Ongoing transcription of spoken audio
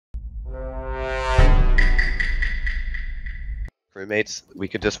Roommates, we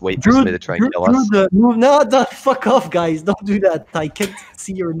could just wait for somebody to try and kill us. No, don't fuck off, guys. Don't do that. I can't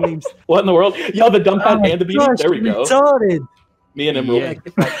see your names. What in the world? Yo, the dumb pad and the beanie. There we go. Retarded. Me and him. Yeah.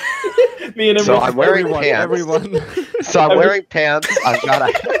 Me and him. So I'm wearing pants. Everyone. So I'm wearing pants. I've got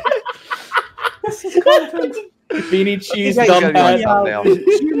a beanie cheese, Guys, dumb pad.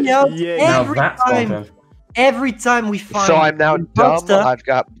 Hear me out. Yeah, Every time we find. So I'm now dumb. stuff, I've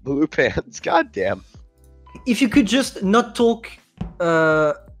got blue pants. God damn. if you could just not talk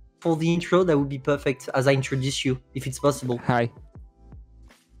for the intro, that would be perfect as I introduce you, if it's possible. Hi.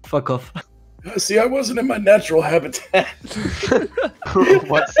 Fuck off. See, I wasn't in my natural habitat.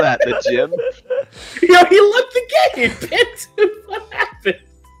 What's that? The gym? Yo, he left the game. What happened?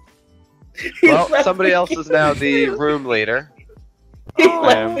 Well, somebody else is now the room leader. He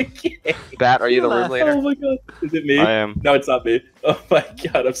left the game. Bat, are you the room leader? Oh my god. Is it me? I am. No, it's not me. Oh my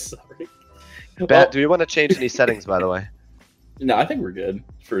god, I'm sorry. Bat, do you want to change any settings, by the way? No, I think we're good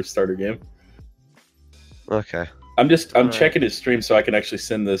for a starter game. Okay. I'm checking his stream so I can actually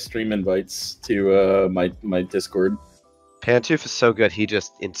send the stream invites to my Discord. Pantoufleee is so good, he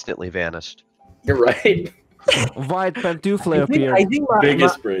just instantly vanished. You're right. White Pantoufleee appeared. I think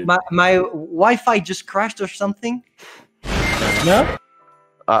Biggest brain. my Wi-Fi just crashed or something. No?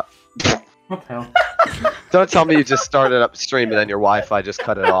 What the hell? Don't tell me you just started up stream and then your Wi-Fi just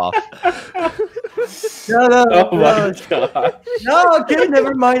cut it off. No, Oh my god. no. Okay,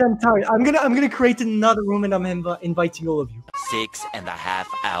 never mind. I'm tired. I'm gonna create another room and I'm inviting all of you. 6.5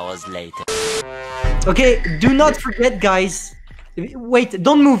 hours later. Okay, do not forget, guys. Wait,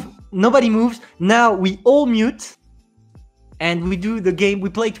 don't move. Nobody moves. Now we all mute, and we do the game. We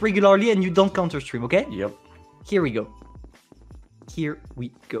play it regularly, and you don't counter stream. Okay? Yep. Here we go. Here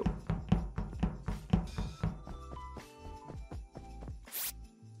we go.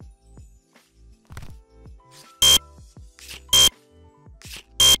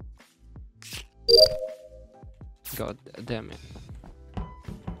 God damn it.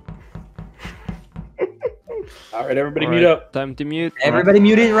 Alright, everybody Alright, mute up. Time to mute. Everybody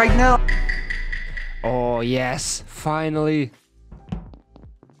muted right now. Oh yes, finally.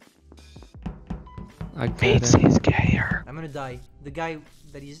 I got it. Meadsy's gayer. I'm gonna die. The guy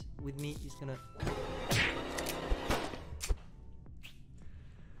that is with me is gonna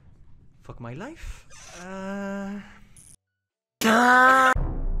fuck my life.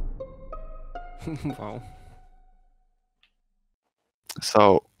 Wow.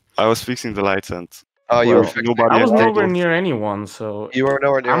 So I was fixing the lights and Oh, you were nobody I was had nowhere tables. near anyone, so You were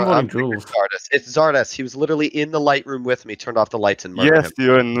nowhere near. I'm voting thinking Droodles. Zardes. It's Zardes. He was literally in the light room with me. Turned off the lights and murdered Yes, him.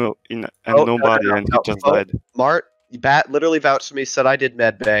 you and nobody, and he just died. Mart, Bat literally vouched for me. Said I did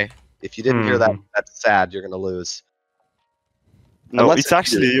med bay. If you didn't hear that, that's sad. You're gonna lose. No, Unless it's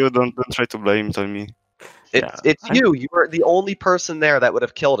actually you. Don't try to blame it on me. It's you. You were the only person there that would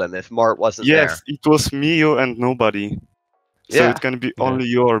have killed him if Mart wasn't there. Yes, it was me, you, and nobody. So Yeah. it's gonna be only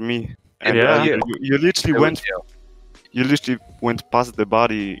you or me. And Yeah. you literally It was went. you. You literally went past the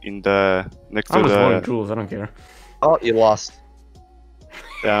body in the next I'm to just voting the. Droodles, I don't care. Oh, you lost.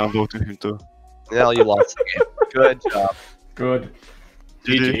 Yeah, I'm voting him too. No, you lost the game. Good job. Good.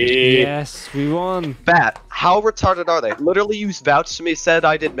 GG. Yes, we won. Bat, how retarded are they? Literally, you vouched to me, said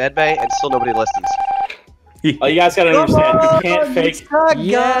I did medbay, and still nobody listens. Oh, you guys gotta understand, you can't fake.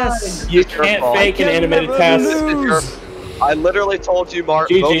 Yes. You can't fake an animated task. I literally told you, Mart,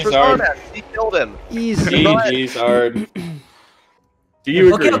 GG's vote for hard. Zardes. He killed him. Easy. GG's hard. Do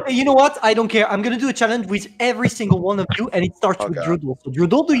you agree? Okay, you know what? I don't care. I'm gonna do a challenge with every single one of you, and it starts with Okay. Droodle. So,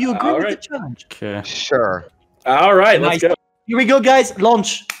 Droodle, do you agree with Alright. the challenge? Okay. Sure. All right, let's Nice. go. Here we go, guys.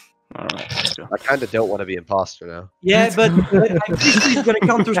 Launch. Alright, let's go. I kind of don't want to be imposter now. Yeah, but I think he's gonna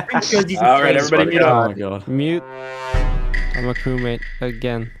counter stream because he's All right, everybody mute Oh up. my god. Mute. I'm a crewmate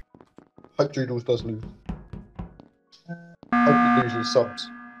again. Hope Droodles does lose. Hope he loses subs.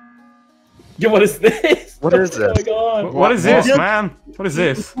 Yo, what is this? What is this? What's going on? What is this, What? man? What is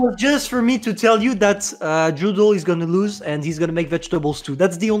this? It was just for me to tell you that Droodle is gonna lose and he's gonna make vegetables too.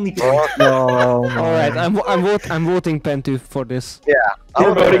 That's the only thing. All right, I'm voting Pantoufleee for this. Yeah.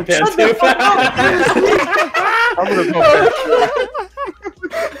 You're voting Pantoufleee. I'm gonna vote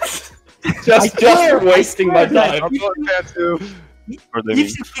Pantoufleee. just for wasting my time. I'm voting Pantoufleee. For the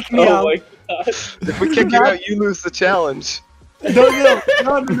If you kick me Oh out, my god. If we kick you out, you lose the challenge. no.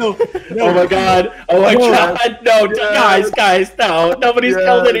 Oh my god. Oh my god. No, guys, no. Nobody's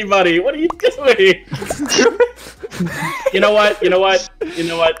killed anybody. What are you doing? You know what? Just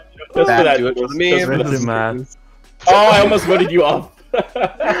for Bat, that. do it for the just for meme. that. Man. Oh, I almost voted you off. Oh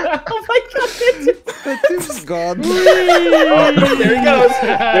my god. Pantouflee's gone. There he goes.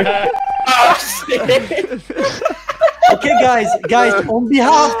 Oh shit. Okay, guys, on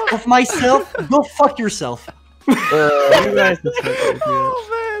behalf of myself, go fuck yourself.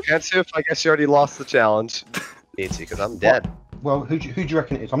 Pantoufleee, I guess you already lost the challenge. Meadsy, because I'm dead. Well, who do you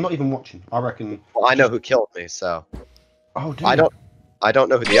reckon it is? I'm not even watching. I reckon. Well, I know who killed me, so. Oh, do I you? don't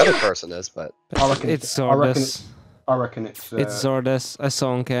know who the other person is, but. I reckon It's I reckon Zardes. I reckon it's. It's Zardes. I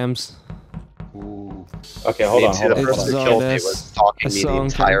saw on cams. Ooh. Okay, hold on. Meadsy, the person who killed me was talking me the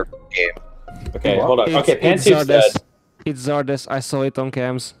entire game. Okay, hold on. It's- Okay, it's Pantouflee's dead. Zardes. It's Zardes. I saw it on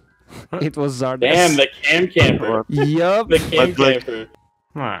cams. It was Zardes. Damn, the cam camper. Yup. The cam But, like- camper.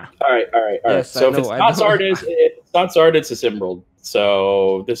 Ah. Alright. Yes, So I if it's know, I not know. Zardes, it's not Zardes, it's mrALD.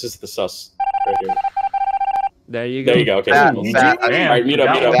 So this is the sus right here. There you go. There you go. Okay. That, cool. that, Damn. Alright, mute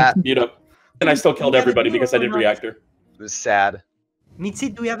up. That- Mute up. And I still killed everybody because I did reactor. was sad.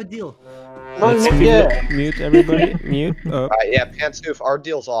 Meadsy, do we have a deal? Let's mute everybody. Mute. Yeah, Pantoufleee, our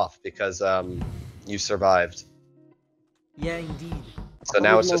deal's off because you survived. Yeah, indeed. So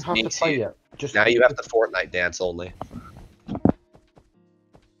now it's just Meadsy. Now you have the Fortnite dance only.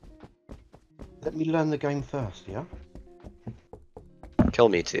 Let me learn the game first, yeah? Kill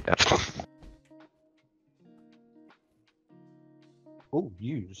Meadsy. Oh,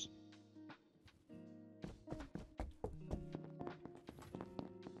 use.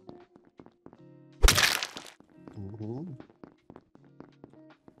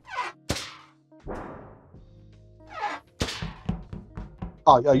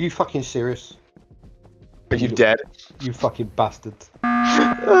 Oh, are you fucking serious? Are you dead? You fucking bastard.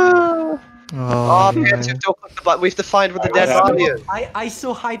 Oh, Pantoufleee, don't click the button. We have to find where the dead body is. I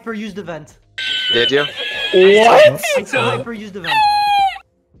saw Hyper use the vent. Did you? What? I saw Hyper use the vent.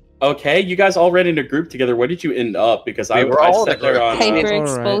 Okay, you guys all ran in a group together. Where did you end up? Because I were all sat in a there group. on. Hyper Alright.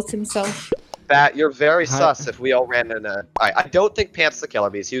 exposed himself. Bat, you're very Hi- sus if we all ran in a... I don't think Pants the killer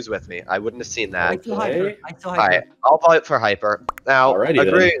because he was with me. I wouldn't have seen I that. saw Hyper. I saw Alright, Hyper. I'll vote for Hyper. Now, Alrighty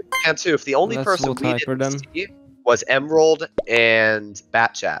agree, Pantoufleee, the only Let's person vote we Hyper didn't then. see was mrALD and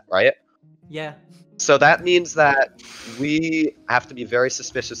Batchat, right? Yeah. So that means that we have to be very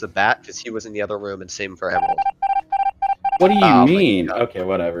suspicious of Bat because he was in the other room, and same for mrALD. What do you Oh my mean? God. Okay,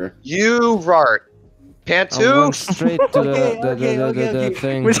 whatever. You Rart. I went Pantoufleee? straight to the Okay.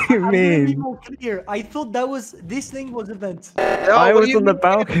 thing. What do you I'm gonna be mean? more clear. I thought that was this thing was a vent. No, I what was do you on the mean?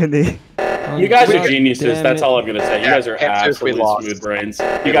 balcony. You guys are God geniuses. damn That's it. all I'm gonna say. You Yeah, guys are Pantoufleee, we absolute lost. smooth brains. We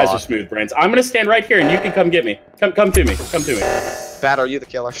You guys are lost. smooth brains. I'm gonna stand right here, and you can come get me. Come to me. Come to me. Bat, are you the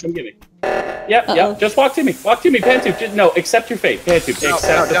killer? Come get me. Yep. Uh-oh. Just walk to me. Walk to me, Pantoufleee. Just, no, accept your fate, Pantoufleee. No,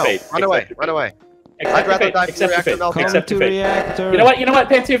 Accept the no, fate. run Accept away, your run fate. away. Accept I'd your rather fate. die from Accept your reactor fate. meltdown. Come Accept to your fate. reactor. You know what,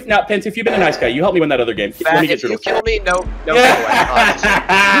 Pantoufleee? Now, Pantoufleee, you've been a nice guy. You helped me win that other game. Let Bat, me get if you Droodles. kill me, no go away.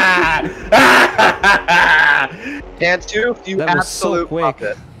 Pantoufleee, you That was so absolute quick.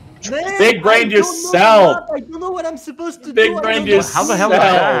 puppet. Man, Big brain I don't yourself. know what- I don't know what I'm supposed to Big do. I brain don't know. yourself. How the hell did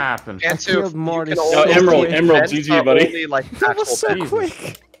that happen? Pantoufleee, killed you Marty can so only- No, quick. Emerald, GG, are buddy. only, like, That actual was so pets.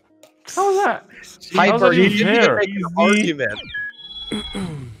 quick. How was that? Hyper, How's you that didn't even even fair? make an argument.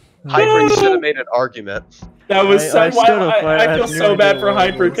 Hyper, you should have made an argument. That was I so. should've, I I had feel no so bad idea for what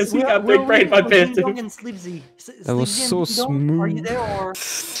it Hyper was. because he got big brain by Ding Dong Pantoufleee. and Slipsy. That was Slipsy so and Ding Dong, Are you smooth. there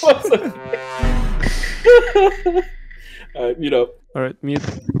or? You know. Alright, mute.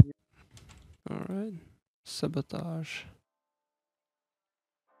 Alright. Sabotage.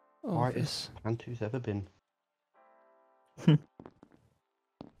 Brightest Pantouflee's ever been.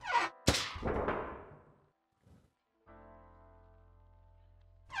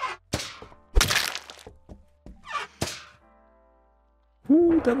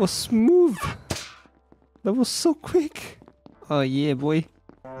 Ooh, that was smooth. That was so quick. Oh yeah, boy.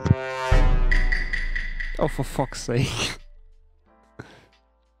 Oh, for fuck's sake.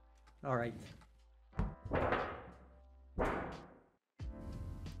 All right.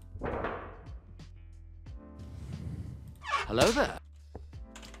 Hello there.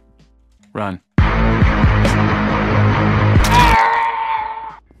 Run.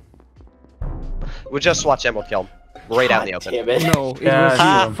 We'll just watch Emerald kill him. Right out in the open. Damn it. No, it Yeah, was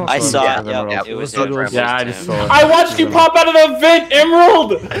I you. saw him. I saw Yeah, it. Yeah, yeah, it was Droodles. Yeah, I just saw it. I watched you pop out of the vent,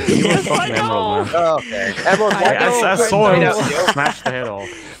 Emerald! You were fucking Emerald, man. Oh, okay. Emerald, I saw right him out in the open. smash the head off.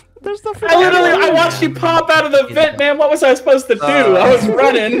 There's nothing. I watched you pop out of the vent, man. What was I supposed to do? I was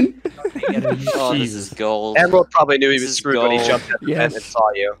running. Oh, this is gold. Emerald probably knew he This was is screwed when he gold. jumped at the vent and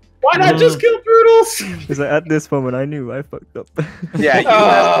saw you. Why not just kill Droodles? Because at this moment I knew I fucked up. Yeah, you messed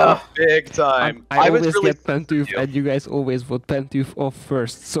up big time. I was always really get Pantoufleee, and you guys always vote Pantoufleee off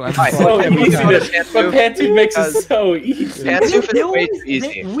first, so I'm Right. So Oh, fine. easy, yeah. but Pantoufleee makes it so easy. Pantoufleee They is way always- too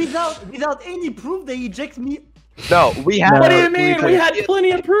easy. without any proof, they eject me No, we had. What do you mean? We had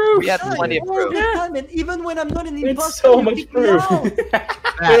plenty of proof. We had plenty of proof. Time, and even when I'm not an imposter, It's so you much kick me proof. out.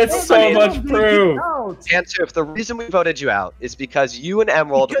 It's so much They kick proof. me out. Pantoufleee, the reason we voted you out is because you and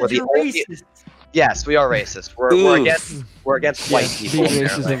Emerald Because were the you're only. racist. Yes, we are racist. We're against white people. Big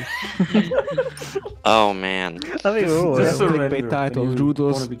apparently. racism. Oh man. I mean, oh, That's yeah. a clickbait title,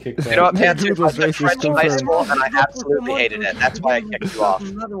 Droodles. You know what, Pantoufleee? I Droodles took French in high racist school and I absolutely hated it. That's why I kicked you off.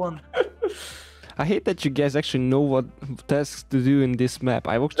 Another one. I hate that you guys actually know what tasks to do in this map.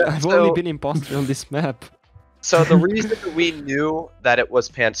 I've So- only been imposter on this map. So the reason that we knew that it was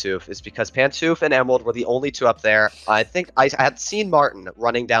Pantoufleee is because Pantoufleee and Emerald were the only two up there. I think I had seen Martin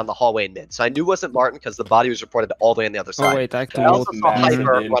running down the hallway in mid, so I knew it wasn't Martin because the body was reported all the way on the other side. Oh wait, I I also saw Martin.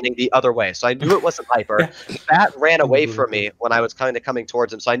 Hyper running the other way, so I knew it wasn't Hyper. Bat ran away from me when I was kind of coming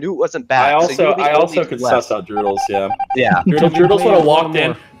towards him, so I knew it wasn't Bat. I so also you were the I only also two could left. suss out Droodles. Yeah. Yeah, Droodles would have playing walked one in.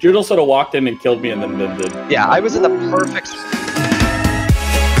 more. Droodles would have walked in and killed me, and then did. yeah, I was in the perfect